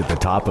site at the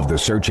top of the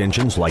search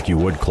engines like you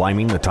would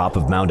climbing the top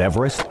of Mount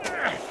Everest?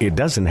 It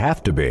doesn't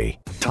have to be.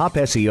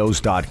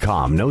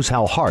 TopSEOs.com knows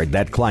how hard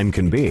that climb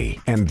can be,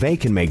 and they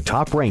can make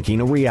top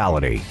ranking a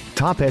reality.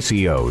 Top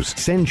SEOs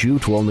sends you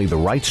to only the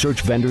right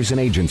search vendors and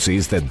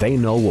agencies that they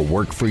know will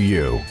work for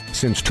you.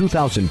 Since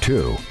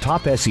 2002,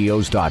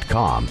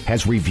 TopSEOs.com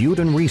has reviewed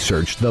and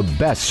researched the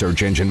best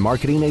search engine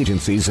marketing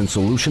agencies and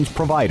solutions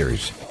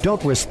providers.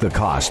 Don't risk the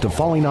cost of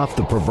falling off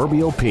the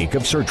proverbial peak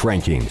of search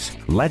rankings.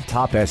 Let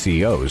Top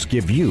SEOs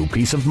give you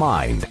peace of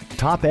mind.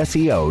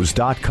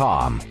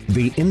 TopSEOs.com,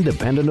 the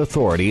independent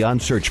authority on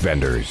search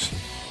vendors.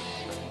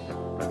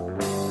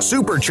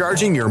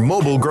 Supercharging your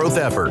mobile growth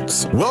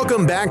efforts.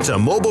 Welcome back to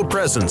Mobile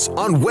Presence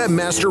on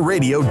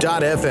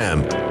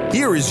WebmasterRadio.fm.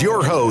 Here is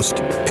your host,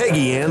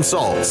 Peggy Ann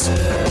Salz.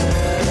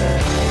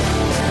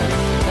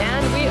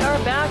 And we are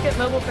back at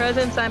Mobile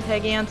Presence. I'm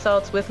Peggy Ann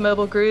Salz with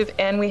Mobile Groove,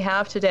 and we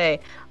have today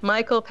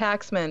Michael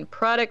Paxman,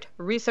 Product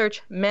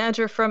Research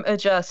Manager from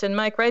Adjust. And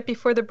Mike, right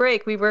before the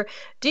break, we were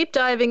deep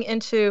diving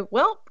into,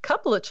 well, a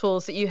couple of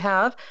tools that you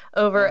have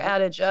over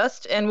at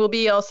Adjust. And we'll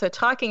be also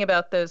talking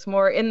about those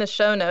more in the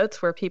show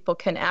notes where people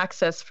can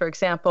access, for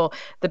example,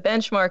 the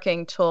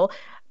benchmarking tool.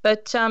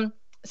 But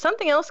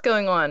something else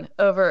going on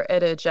over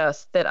at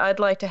Adjust that I'd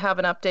like to have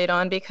an update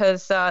on,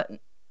 because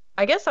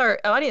I guess our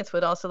audience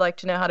would also like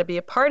to know how to be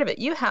a part of it.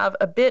 You have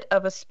a bit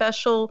of a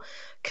special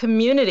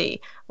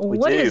community.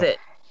 What is it?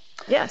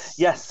 Yes.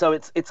 Yes. So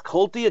it's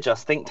called the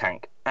Adjust Think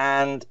Tank,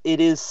 and it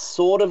is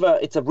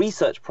it's a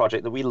research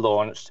project that we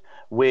launched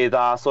with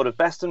our sort of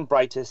best and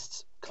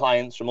brightest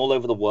clients from all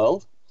over the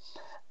world,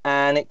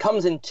 and it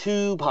comes in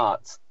two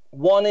parts.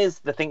 One is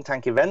the Think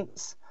Tank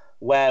events,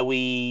 where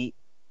we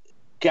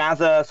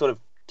gather sort of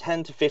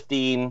 10 to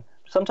 15,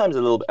 sometimes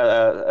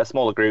a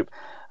smaller group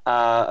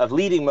of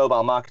leading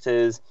mobile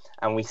marketers,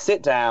 and we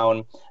sit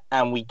down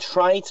and we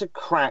try to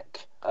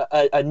crack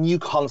a new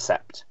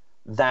concept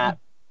that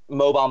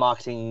mobile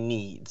marketing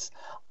needs.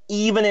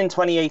 Even in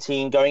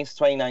 2018, going to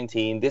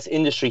 2019, this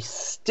industry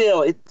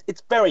still,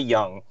 it's very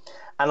young,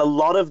 and a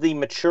lot of the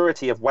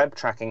maturity of web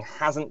tracking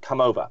hasn't come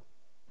over.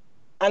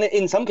 And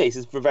in some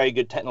cases, for very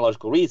good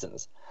technological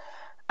reasons.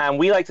 And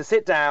we like to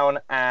sit down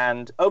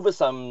and over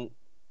some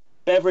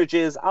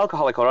beverages,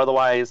 alcoholic or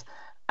otherwise,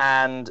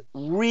 and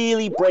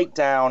really break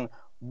down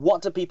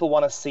what do people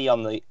want to see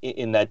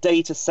in their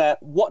data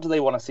set, what do they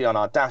want to see on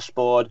our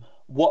dashboard,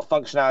 what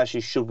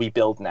functionality should we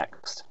build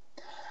next.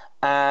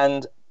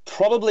 And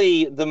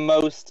probably the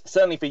most,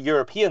 certainly for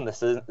European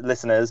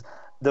listeners,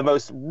 the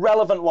most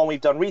relevant one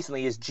we've done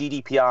recently is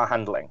GDPR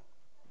handling,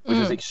 which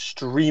is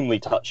extremely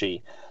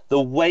touchy.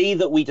 The way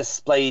that we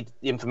displayed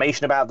the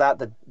information about that,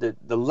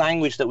 the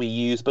language that we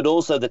used, but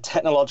also the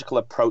technological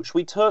approach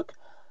we took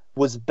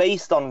was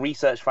based on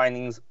research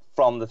findings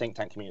from the Think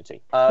Tank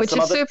community. Which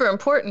is super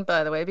important,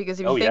 by the way, because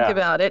if you think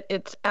about it,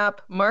 it's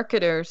app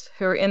marketers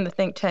who are in the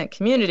Think Tank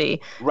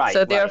community. Right.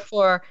 So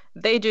therefore,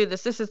 they do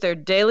this. This is their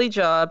daily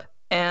job,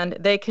 and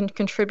they can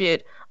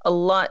contribute a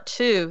lot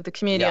to the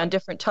community on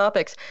different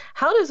topics.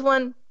 How does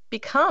one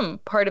become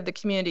part of the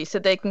community so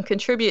they can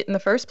contribute in the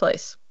first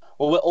place?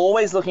 Well, we're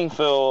always looking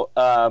for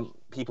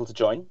people to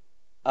join.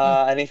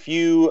 And if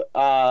you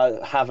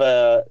have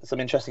some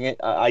interesting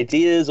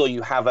ideas, or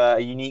you have a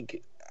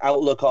unique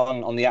outlook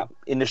on the app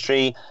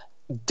industry,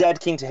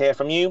 dead keen to hear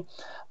from you.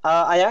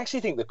 I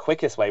actually think the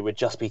quickest way would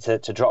just be to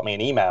drop me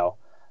an email.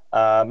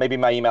 Maybe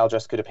my email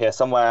address could appear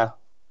somewhere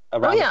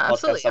around the podcast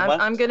absolutely.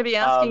 somewhere. I'm going to be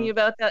asking you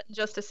about that in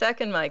just a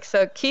second, Mike.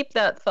 So keep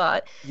that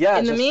thought. Yeah,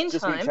 in the meantime,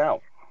 just reach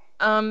out.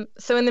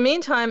 So in the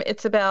meantime,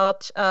 it's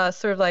about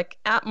sort of like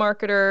app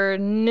marketer,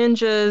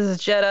 ninjas,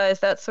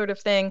 Jedis, that sort of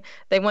thing.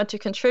 They want to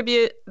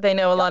contribute. They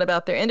know a lot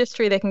about their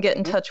industry. They can get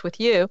in touch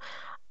with you.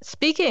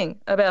 Speaking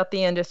about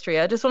the industry,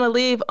 I just want to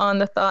leave on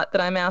the thought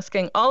that I'm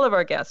asking all of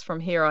our guests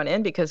from here on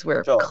in, because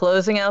we're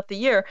closing out the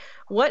year.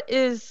 What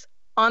is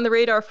on the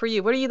radar for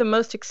you? What are you the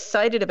most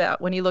excited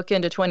about when you look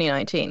into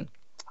 2019?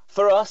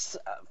 For us,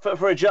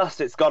 for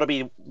Adjust, it's got to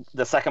be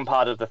the second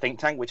part of the Think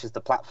Tank, which is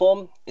the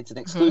platform. It's an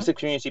exclusive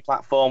community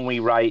platform. We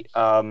write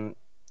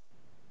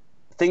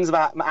things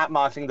about app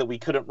marketing that we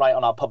couldn't write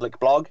on our public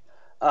blog,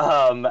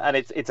 and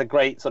it's a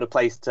great sort of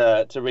place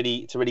to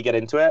really get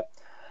into it.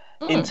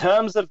 In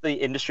terms of the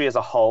industry as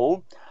a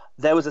whole,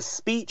 there was a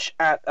speech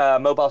at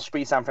Mobile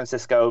Spree San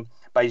Francisco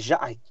by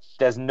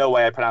there's no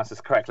way I pronounce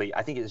this correctly.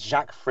 I think it's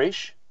Jacques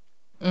Frisch.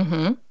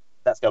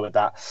 Let's go with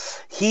that.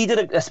 He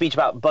did a speech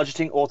about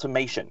budgeting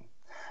automation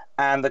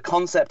and the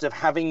concept of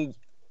having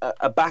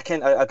a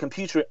backend, a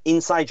computer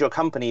inside your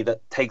company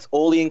that takes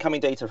all the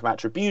incoming data from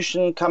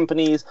attribution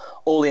companies,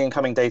 all the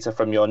incoming data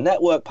from your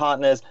network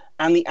partners,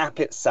 and the app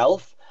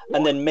itself,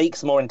 and then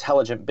makes more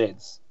intelligent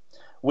bids,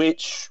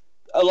 which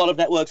a lot of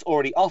networks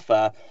already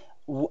offer.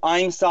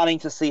 I'm starting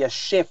to see a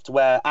shift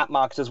where app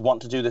marketers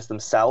want to do this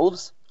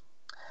themselves.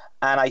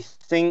 And I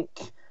think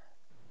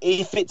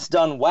if it's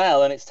done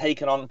well and it's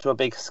taken on to a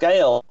big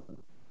scale,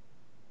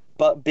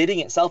 but bidding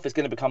itself is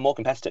going to become more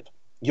competitive.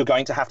 You're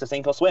going to have to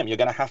sink or swim. You're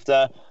going to have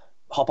to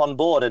hop on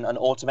board and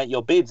automate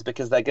your bids,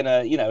 because they're going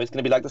to, it's going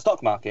to be like the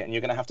stock market, and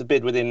you're going to have to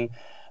bid within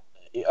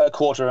a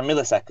quarter of a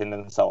millisecond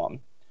and so on.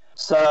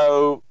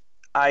 So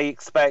I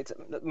expect,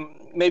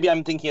 maybe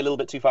I'm thinking a little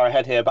bit too far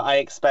ahead here, but I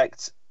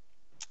expect,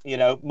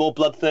 more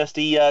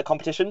bloodthirsty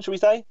competition, should we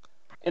say?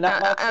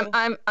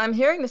 I'm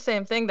hearing the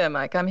same thing though,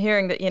 Mike. I'm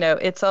hearing that,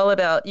 it's all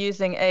about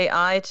using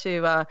AI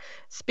to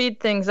speed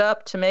things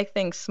up, to make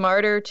things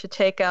smarter, to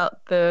take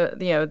out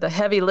the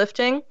heavy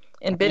lifting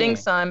in bidding.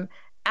 So I'm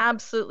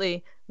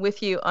absolutely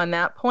with you on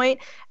that point.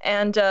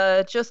 And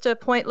just to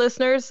point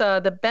listeners,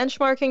 the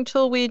benchmarking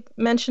tool we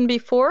mentioned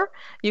before,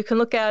 you can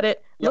look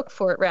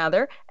for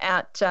it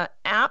at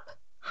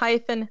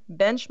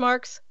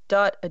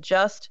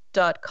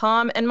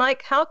app-benchmarks.adjust.com. And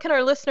Mike, how can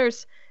our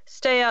listeners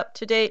stay up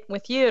to date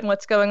with you and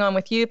what's going on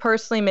with you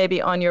personally,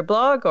 maybe on your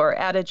blog or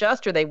at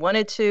Adjust, or they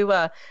wanted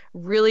to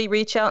really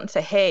reach out and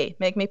say, hey,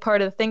 make me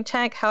part of the think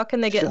tank? How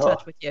can they get in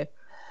touch with you?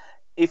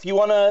 If you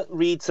want to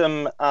read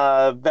some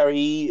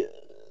very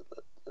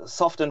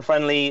soft and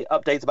friendly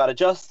updates about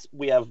Adjust,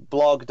 we have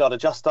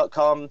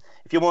blog.adjust.com.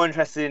 If you're more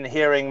interested in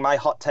hearing my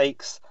hot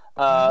takes,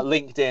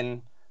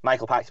 LinkedIn,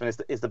 Michael Paxman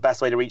is the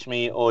best way to reach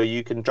me, or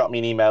you can drop me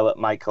an email at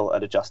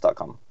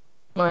michael@adjust.com.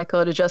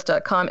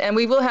 Michael@adjust.com. And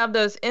we will have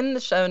those in the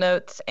show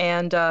notes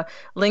and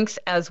links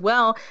as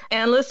well.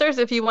 And listeners,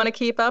 if you want to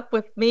keep up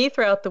with me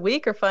throughout the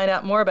week or find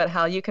out more about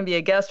how you can be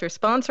a guest or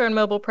sponsor on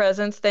Mobile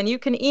Presence, then you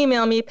can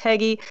email me,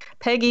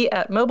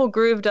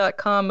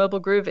 Peggy@mobilegroove.com. Mobile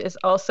Groove is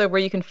also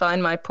where you can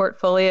find my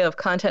portfolio of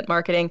content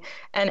marketing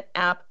and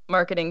app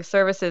marketing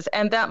services.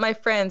 And that, my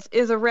friends,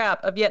 is a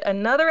wrap of yet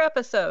another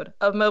episode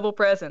of Mobile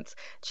Presence.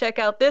 Check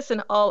out this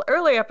and all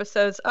earlier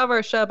episodes of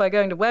our show by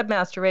going to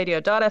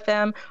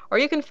webmasterradio.fm, or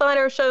you can find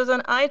our shows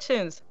on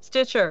iTunes,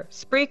 Stitcher,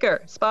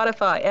 Spreaker,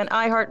 Spotify, and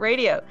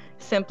iHeartRadio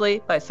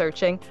simply by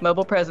searching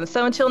Mobile Presence.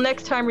 So until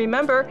next time,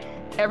 remember,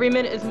 every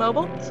minute is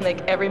mobile, so make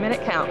every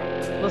minute count.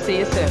 We'll see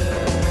you soon.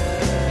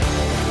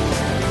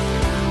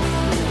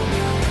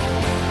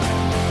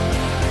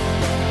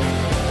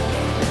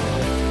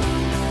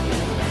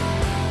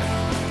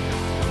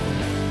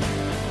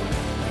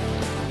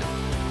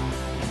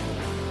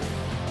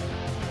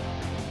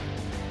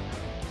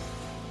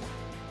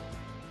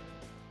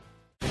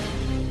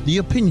 The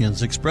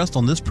opinions expressed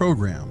on this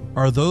program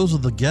are those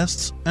of the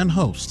guests and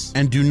hosts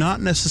and do not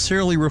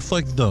necessarily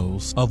reflect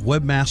those of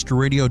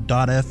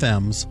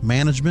webmasterradio.fm's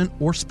management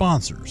or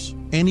sponsors.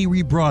 Any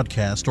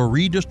rebroadcast or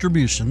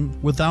redistribution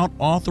without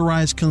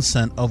authorized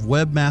consent of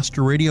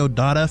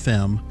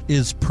webmasterradio.fm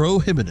is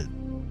prohibited.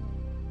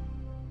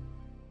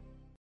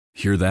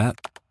 Hear that?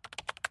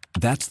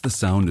 That's the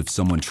sound of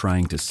someone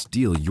trying to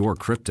steal your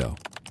crypto.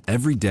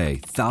 Every day,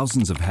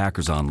 thousands of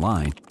hackers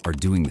online are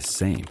doing the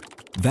same.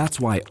 That's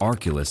why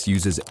Arculus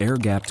uses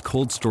air-gapped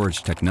cold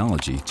storage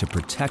technology to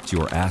protect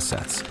your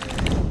assets.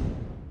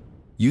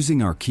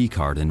 Using our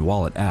keycard and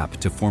wallet app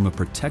to form a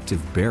protective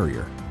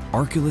barrier,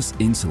 Arculus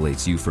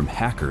insulates you from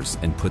hackers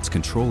and puts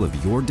control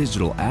of your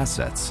digital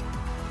assets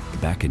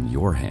back in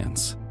your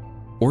hands.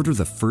 Order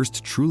the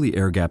first truly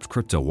air-gapped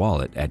crypto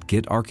wallet at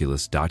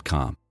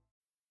getarculus.com.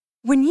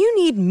 When you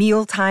need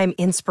mealtime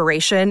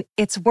inspiration,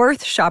 it's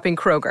worth shopping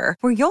Kroger,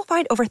 where you'll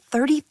find over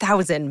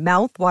 30,000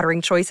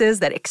 mouth-watering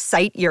choices that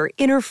excite your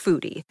inner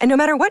foodie. And no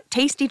matter what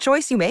tasty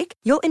choice you make,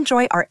 you'll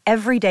enjoy our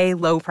everyday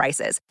low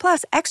prices,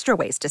 plus extra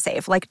ways to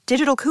save, like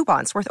digital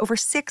coupons worth over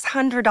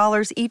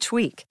 $600 each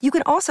week. You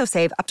can also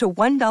save up to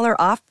 $1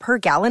 off per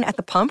gallon at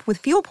the pump with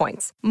fuel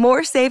points.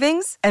 More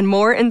savings and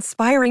more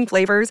inspiring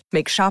flavors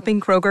make shopping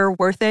Kroger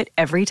worth it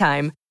every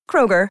time.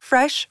 Kroger,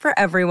 fresh for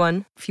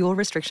everyone. Fuel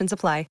restrictions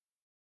apply.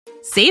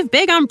 Save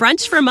big on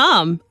brunch for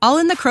mom, all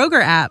in the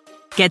Kroger app.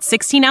 Get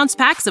 16-ounce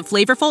packs of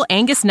flavorful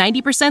Angus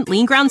 90%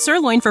 lean ground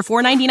sirloin for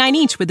 $4.99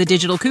 each with a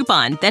digital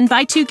coupon. Then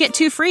buy 2, get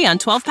 2 free on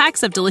 12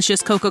 packs of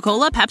delicious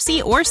Coca-Cola,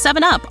 Pepsi, or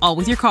 7-Up, all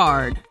with your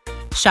card.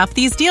 Shop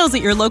these deals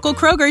at your local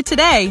Kroger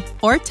today,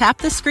 or tap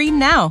the screen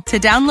now to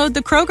download the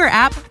Kroger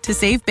app to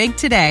save big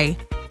today.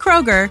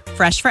 Kroger,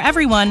 fresh for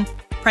everyone.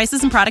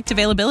 Prices and product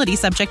availability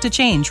subject to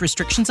change.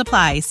 Restrictions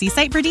apply. See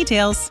site for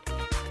details.